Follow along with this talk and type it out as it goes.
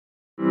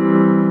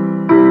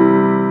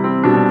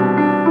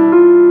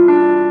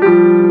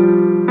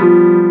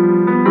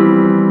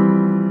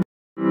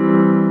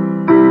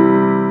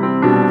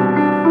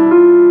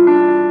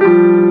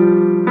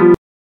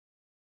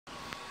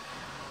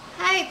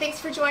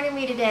joining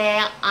me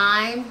today.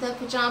 I'm the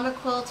Pajama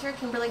Quilter,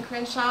 Kimberly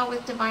Crenshaw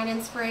with Divine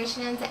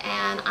Inspirations,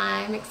 and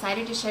I'm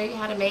excited to show you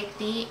how to make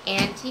the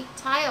antique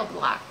tile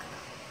block.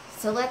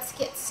 So let's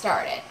get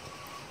started.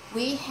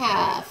 We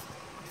have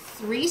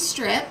 3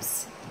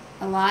 strips,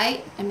 a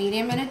light, a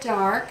medium, and a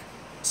dark,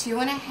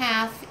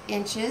 2.5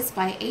 inches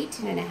by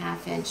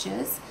 18.5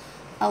 inches,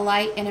 a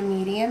light and a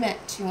medium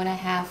at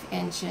 2.5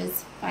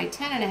 inches by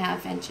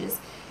 10.5 inches,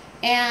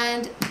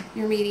 and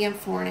your medium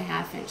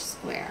 4.5 inch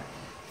square.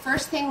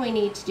 First thing we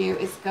need to do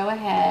is go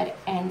ahead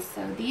and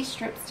sew these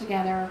strips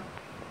together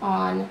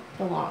on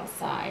the long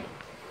side.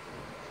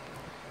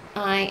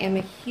 I am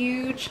a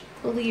huge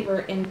believer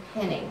in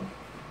pinning.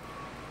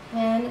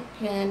 Pin,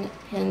 pin,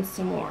 pin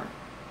some more.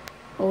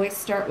 Always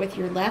start with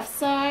your left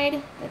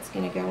side. That's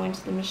going to go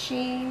into the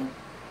machine.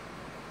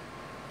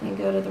 Then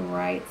go to the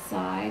right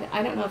side.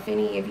 I don't know if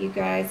any of you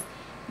guys,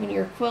 when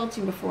you're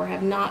quilting before,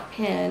 have not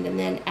pinned and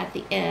then at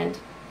the end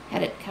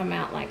had it come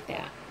out like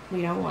that.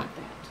 We don't want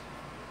that.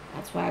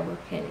 That's why we're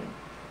pinning.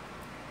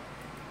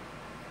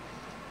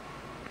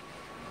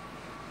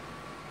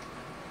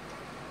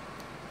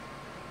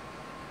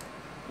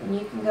 And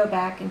you can go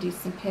back and do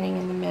some pinning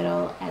in the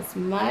middle as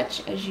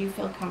much as you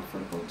feel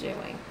comfortable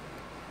doing.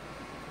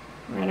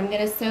 All right, I'm going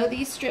to sew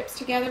these strips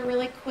together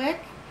really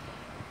quick,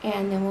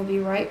 and then we'll be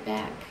right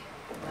back.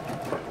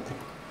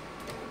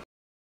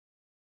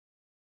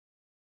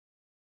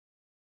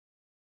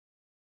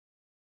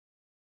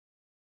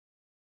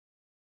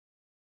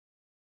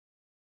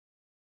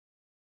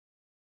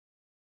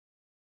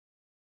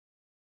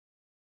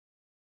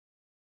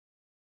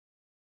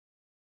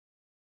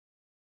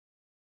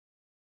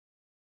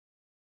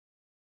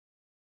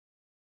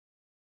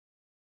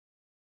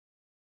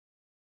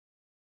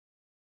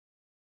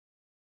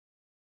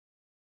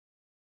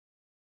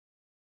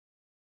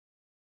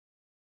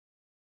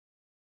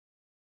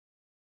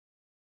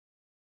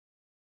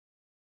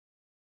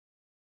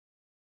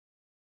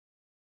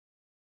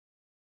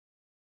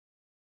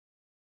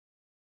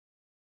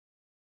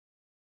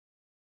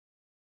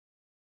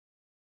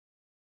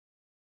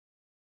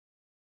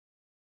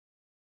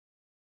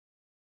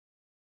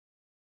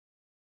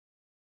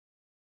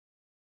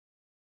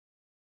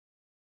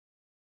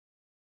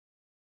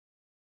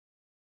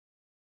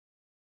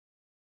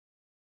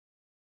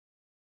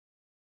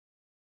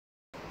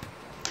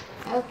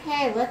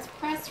 Okay, let's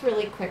press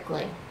really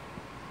quickly.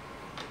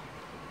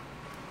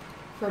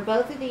 For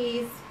both of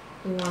these,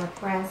 we want to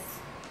press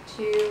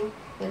to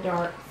the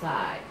dark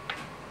side.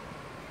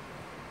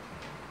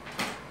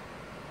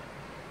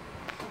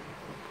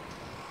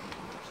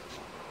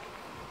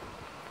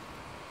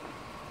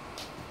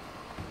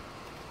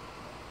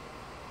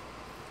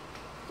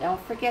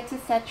 Don't forget to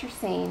set your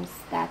seams,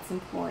 that's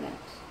important.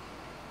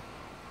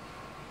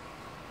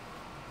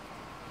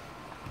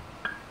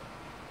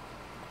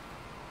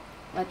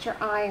 Let your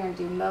iron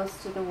do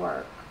most of the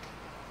work.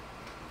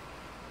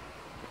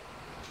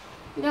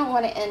 You don't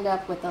want to end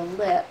up with a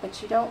lip,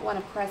 but you don't want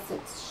to press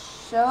it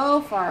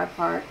so far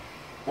apart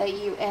that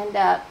you end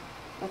up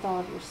with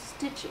all of your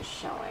stitches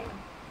showing,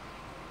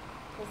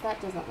 because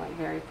that doesn't look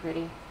very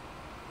pretty.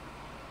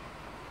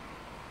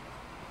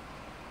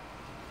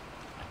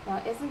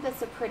 Now, isn't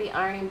this a pretty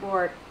ironing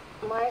board?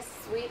 My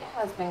sweet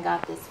husband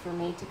got this for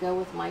me to go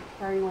with my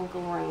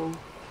periwinkle room.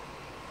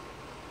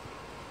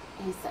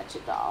 He's such a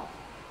doll.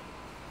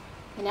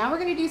 And now we're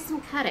going to do some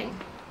cutting.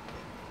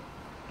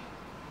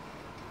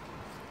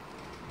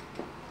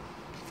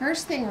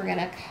 First thing we're going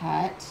to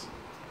cut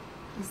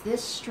is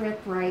this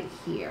strip right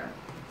here.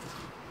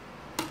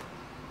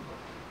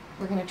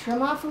 We're going to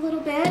trim off a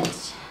little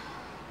bit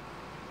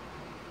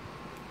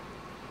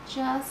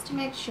just to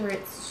make sure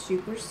it's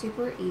super,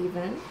 super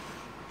even.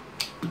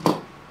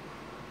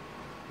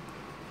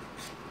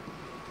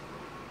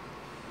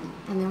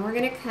 And then we're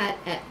going to cut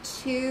at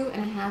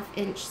 2.5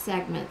 inch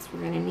segments. We're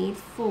going to need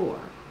 4.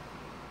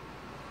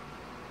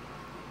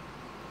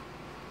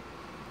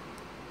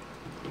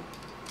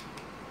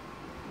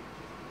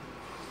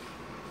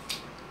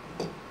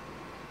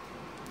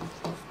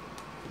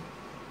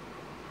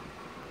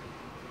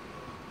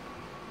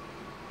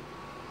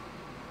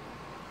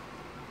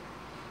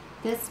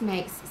 This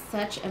makes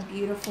such a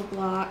beautiful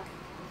block,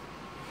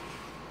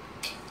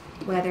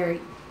 whether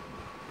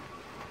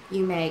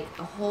you make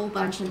a whole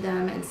bunch of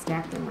them and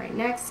stack them right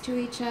next to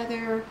each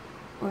other,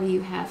 or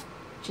you have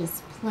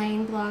just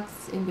plain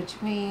blocks in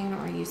between,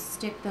 or you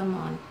stick them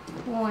on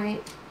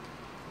point.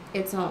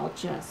 It's all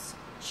just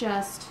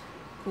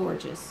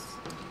gorgeous.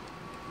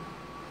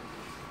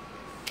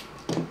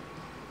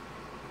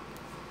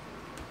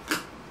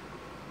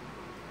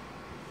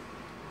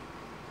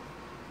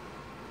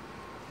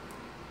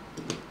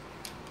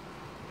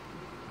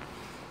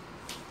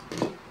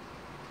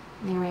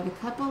 There we have a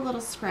couple little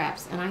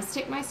scraps, and I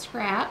stick my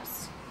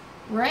scraps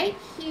right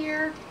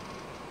here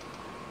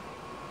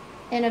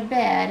in a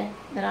bed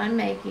that I'm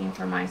making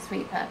for my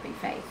sweet puppy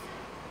Faith.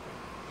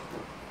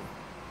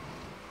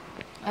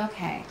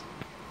 Okay,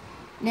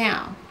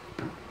 now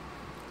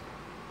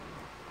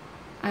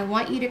I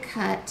want you to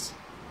cut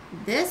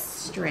this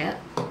strip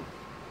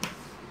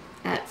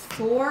at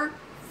 4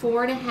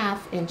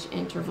 4.5-inch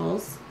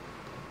intervals,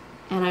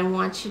 and I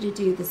want you to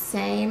do the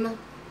same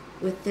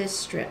with this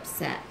strip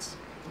set.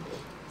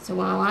 So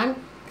while I'm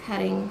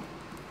cutting,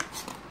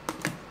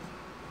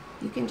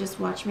 you can just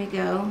watch me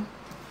go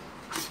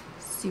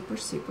super,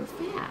 super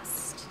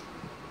fast.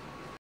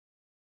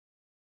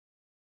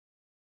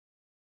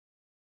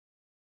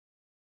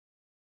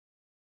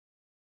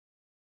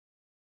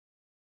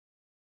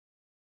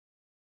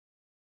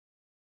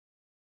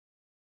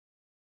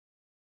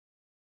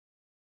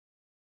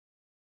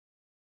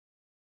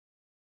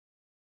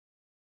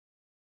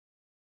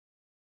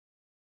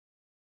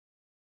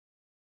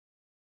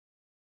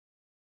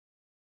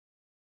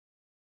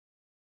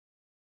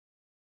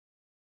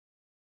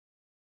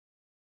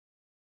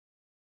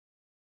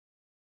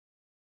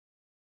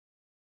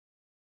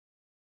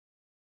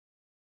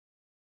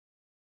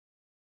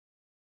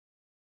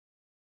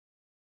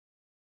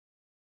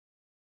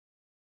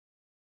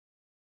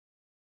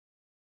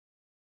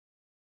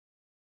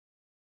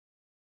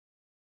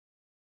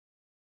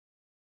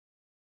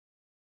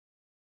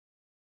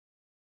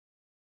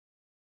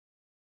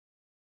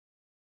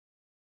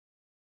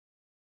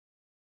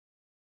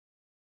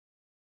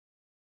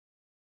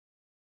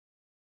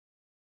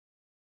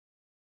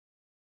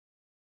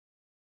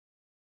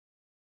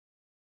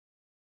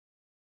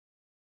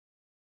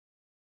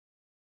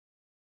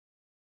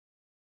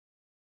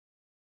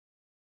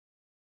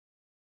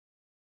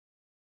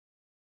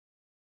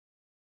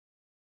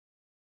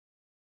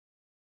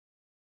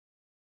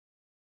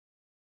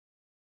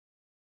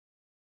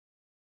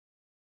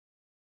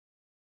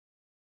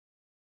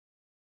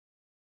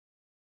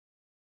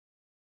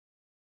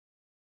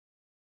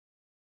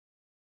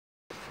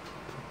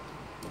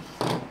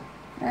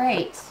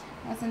 Great.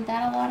 Wasn't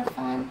that a lot of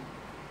fun?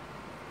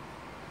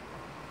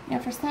 Now,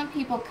 for some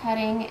people,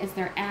 cutting is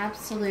their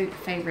absolute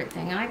favorite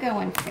thing. I go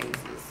in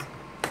phases.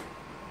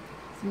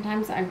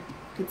 Sometimes I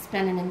could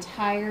spend an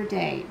entire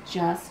day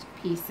just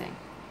piecing.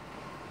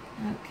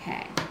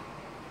 Okay.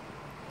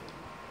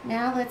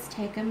 Now let's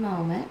take a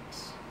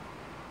moment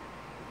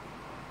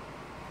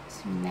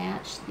to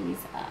match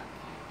these up,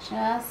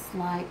 just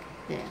like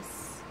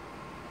this.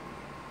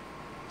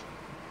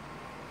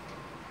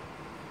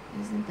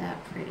 Isn't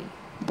that pretty?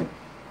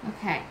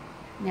 Okay,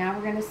 now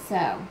we're going to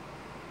sew.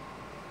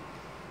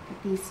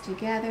 Put these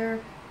together.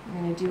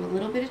 We're going to do a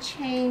little bit of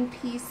chain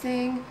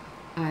piecing.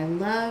 I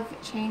love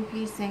chain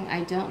piecing.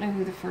 I don't know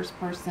who the first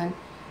person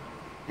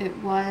it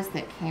was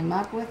that came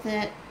up with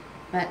it,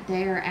 but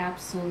they are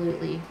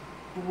absolutely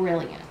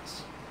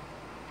brilliant.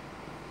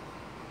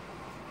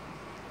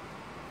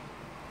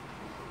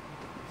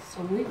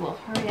 So we will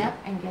hurry up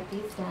and get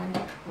these done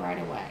right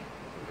away.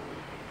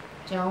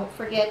 Don't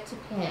forget to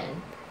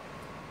pin.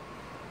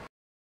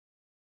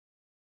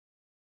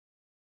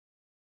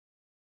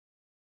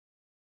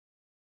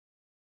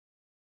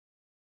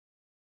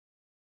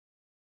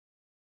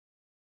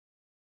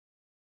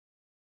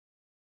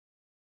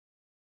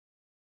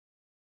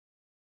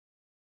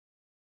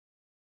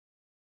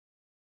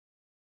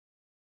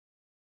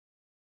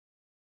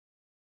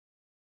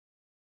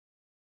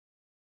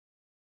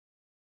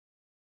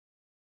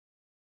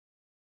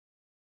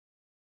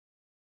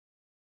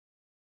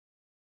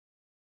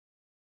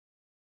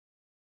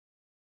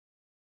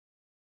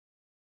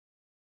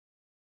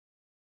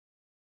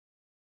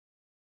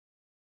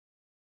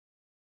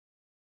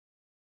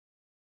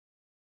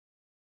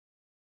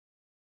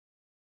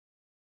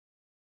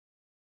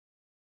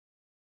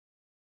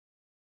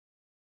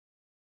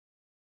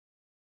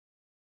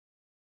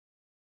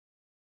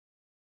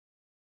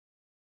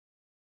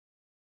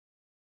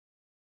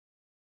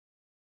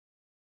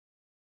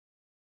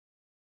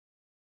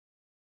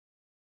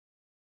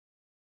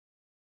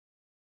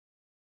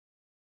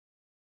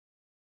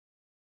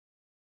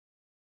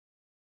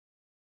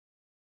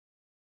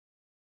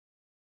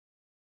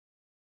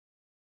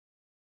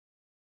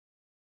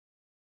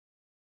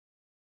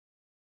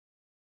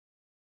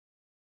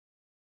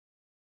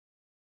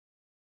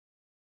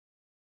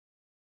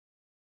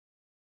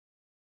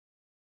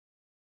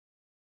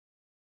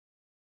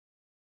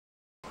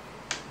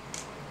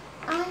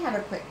 I have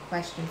a quick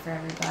question for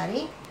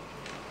everybody.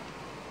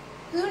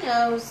 Who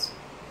knows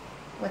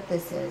what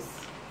this is?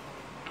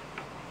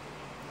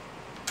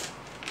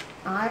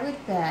 I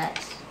would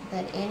bet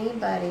that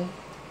anybody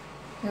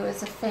who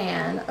is a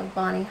fan of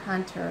Bonnie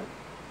Hunter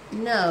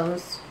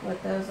knows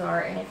what those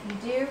are, and if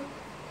you do,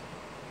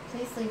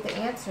 please leave the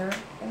answer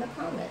in the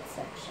comments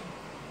section.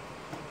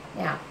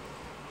 Now,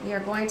 we are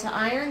going to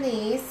iron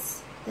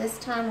these. This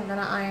time we're going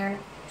to iron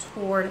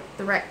toward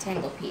the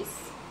rectangle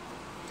piece,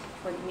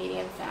 toward the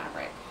medium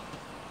fabric.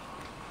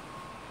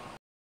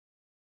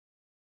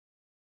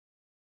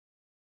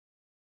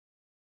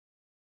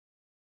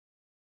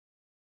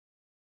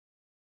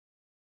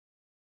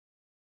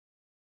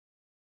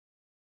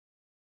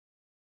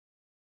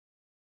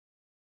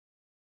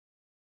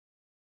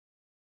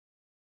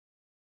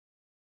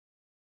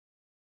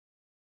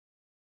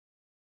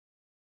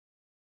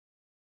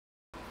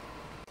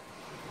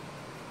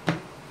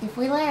 If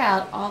we lay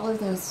out all of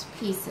those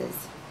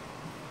pieces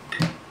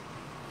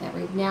that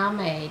we've now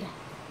made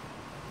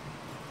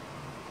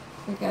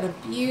We've got a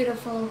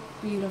beautiful,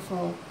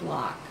 beautiful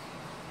block.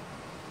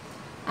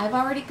 I've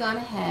already gone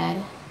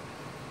ahead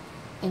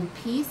and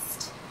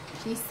pieced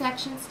these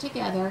sections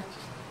together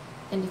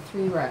into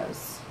 3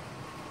 rows.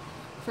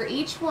 For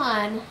each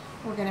one,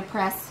 we're going to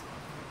press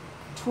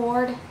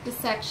toward the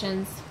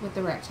sections with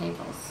the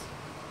rectangles.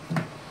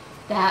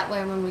 That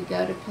way when we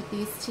go to put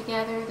these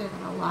together, they're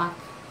going to lock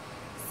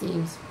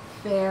seams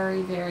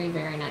very, very,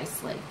 very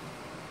nicely.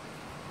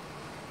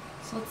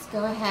 So let's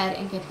go ahead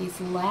and get these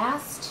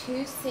last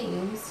 2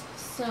 seams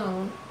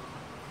sewn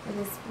for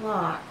this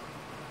block.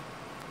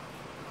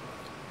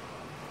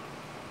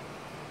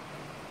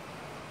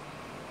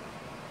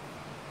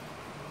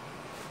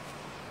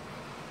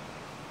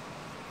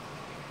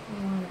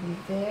 You want to be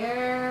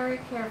very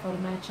careful to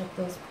match up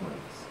those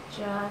points,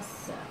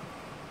 just so.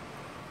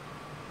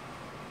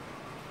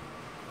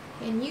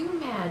 Can you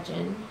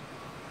imagine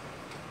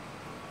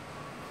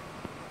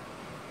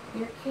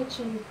your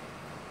kitchen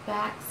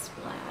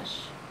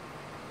backsplash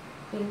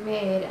being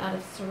made out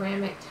of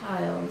ceramic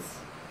tiles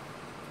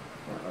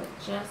that look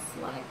just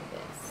like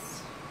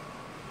this?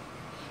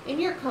 In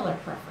your color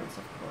preference,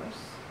 of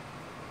course.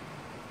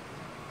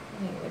 I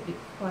think it would be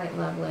quite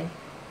lovely.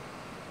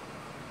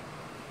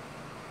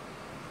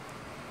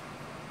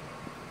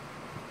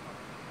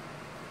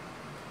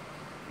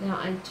 Now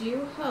I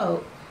do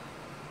hope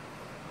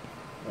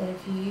that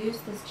if you use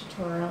this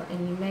tutorial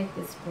and you make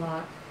this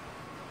block,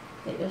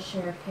 that you'll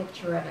share a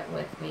picture of it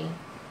with me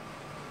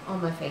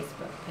on my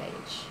Facebook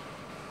page,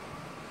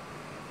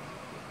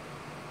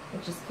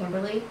 which is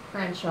Kimberly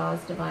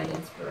Crenshaw's Divine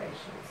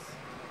Inspirations.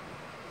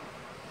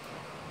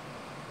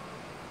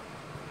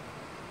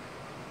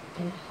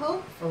 And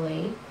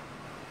hopefully,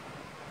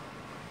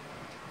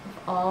 if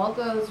all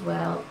goes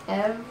well,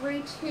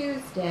 every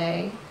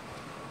Tuesday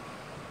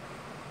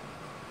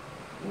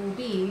will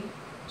be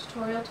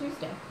Tutorial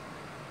Tuesday.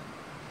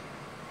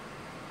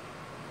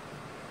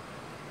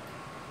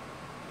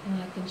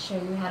 And I can show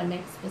you how to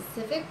make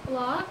specific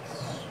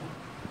blocks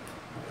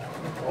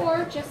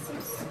or just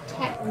some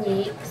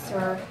techniques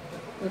or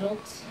little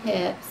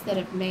tips that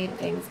have made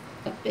things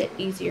a bit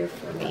easier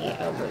for me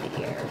over the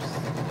years.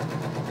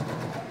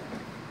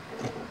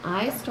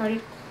 I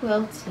started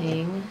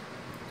quilting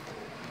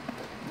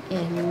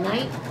in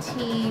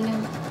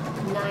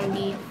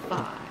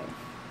 1995.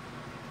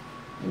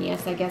 And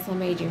yes, I guess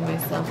I'm aging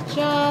myself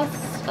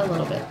just a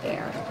little bit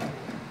there.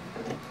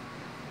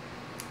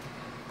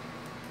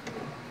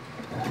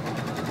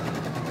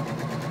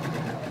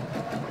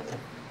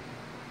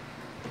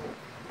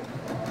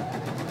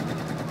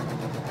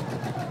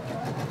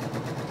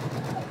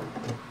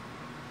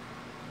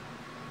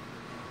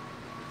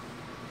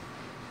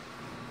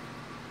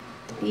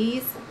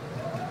 These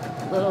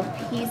little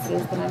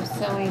pieces that I'm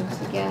sewing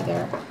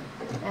together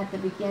at the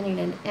beginning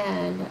and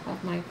end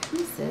of my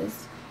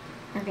pieces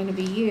are going to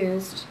be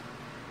used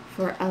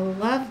for a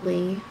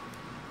lovely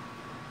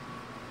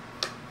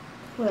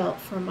quilt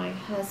for my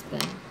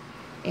husband.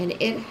 And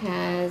it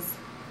has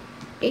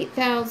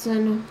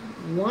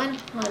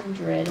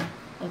 8,100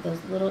 of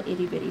those little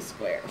itty bitty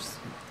squares.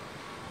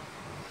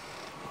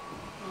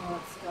 Now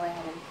let's go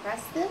ahead and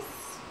press this.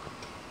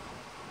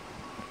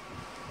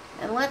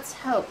 And let's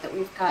hope that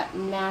we've got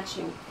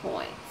matching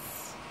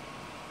points.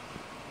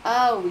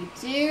 Oh, we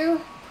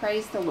do.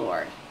 Praise the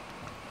Lord.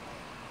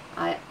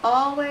 I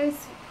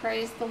always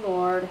praise the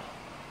Lord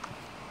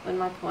when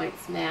my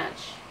points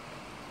match.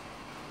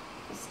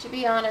 Just to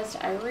be honest,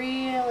 I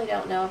really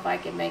don't know if I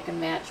can make a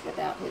match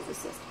without his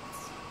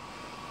assistance.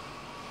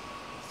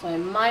 So I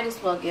might as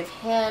well give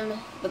him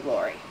the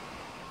glory.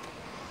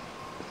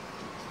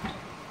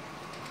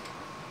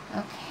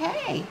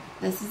 Okay,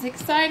 this is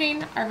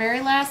exciting. Our very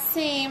last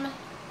seam.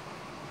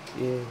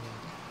 Yeah.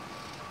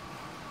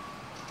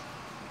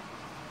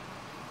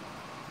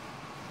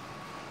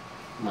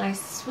 My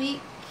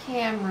sweet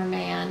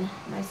cameraman,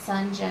 my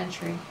son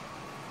Gentry.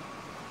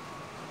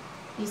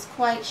 He's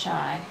quite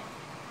shy.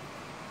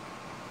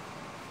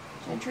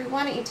 Gentry,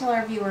 why don't you tell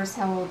our viewers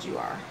how old you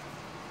are?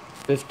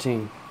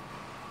 15.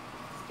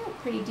 He's got a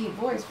pretty deep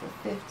voice for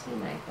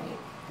 15, I think.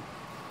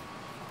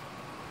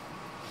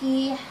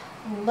 He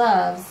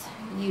loves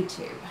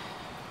YouTube.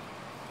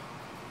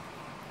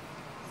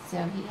 So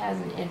he has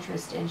an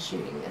interest in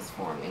shooting this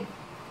for me.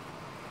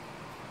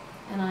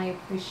 And I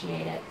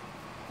appreciate it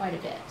quite a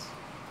bit.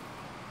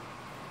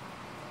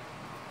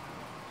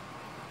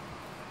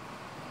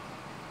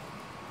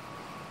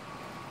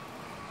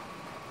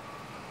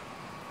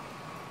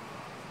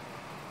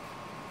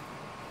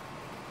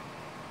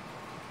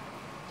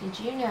 Did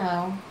you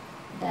know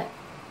that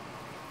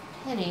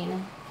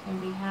pinning can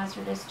be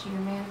hazardous to your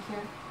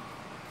manicure?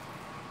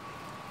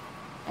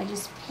 I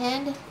just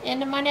pinned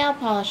into my nail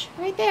polish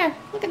right there.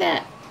 Look at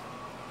that.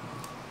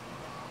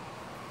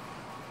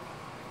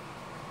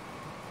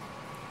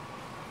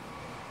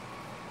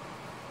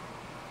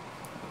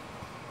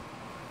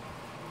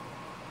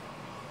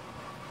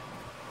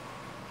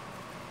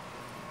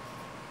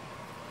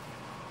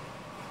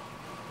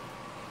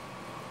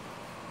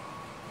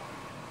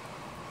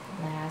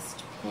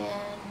 Last pin.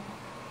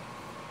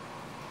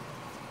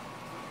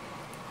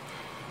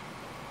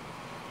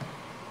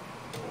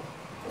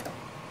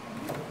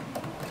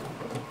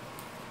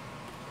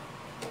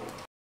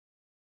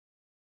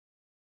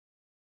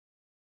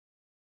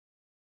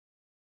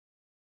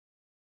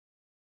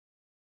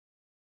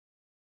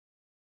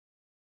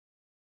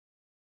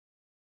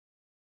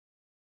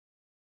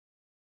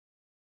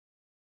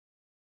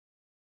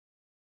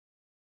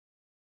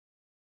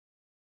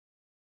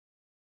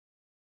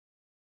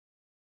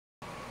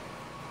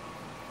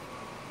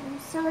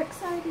 so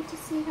excited to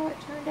see how it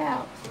turned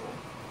out.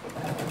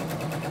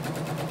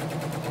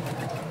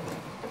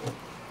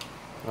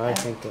 I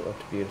think it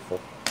looked beautiful.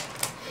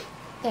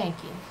 Thank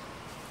you.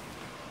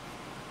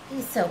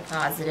 He's so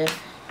positive.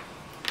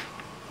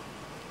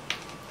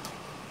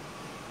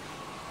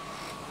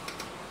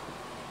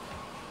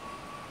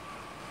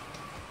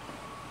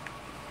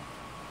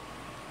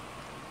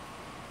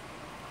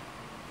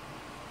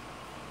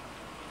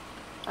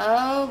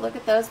 Oh, look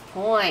at those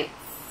points.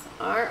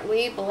 Aren't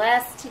we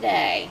blessed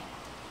today?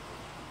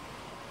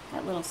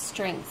 Got little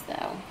strings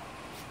though.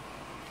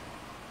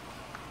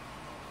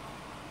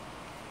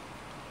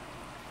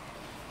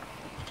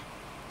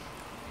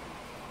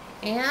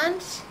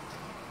 And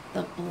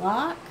the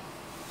block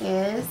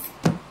is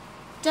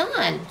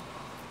done.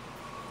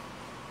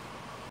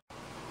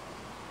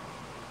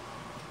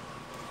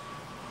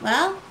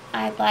 Well,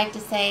 I'd like to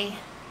say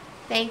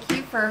thank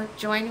you for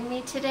joining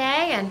me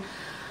today, and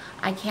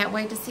I can't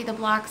wait to see the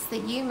blocks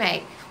that you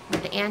make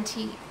with the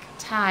antique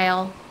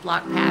tile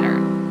block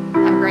pattern.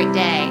 Have a great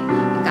day,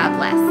 and God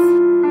bless.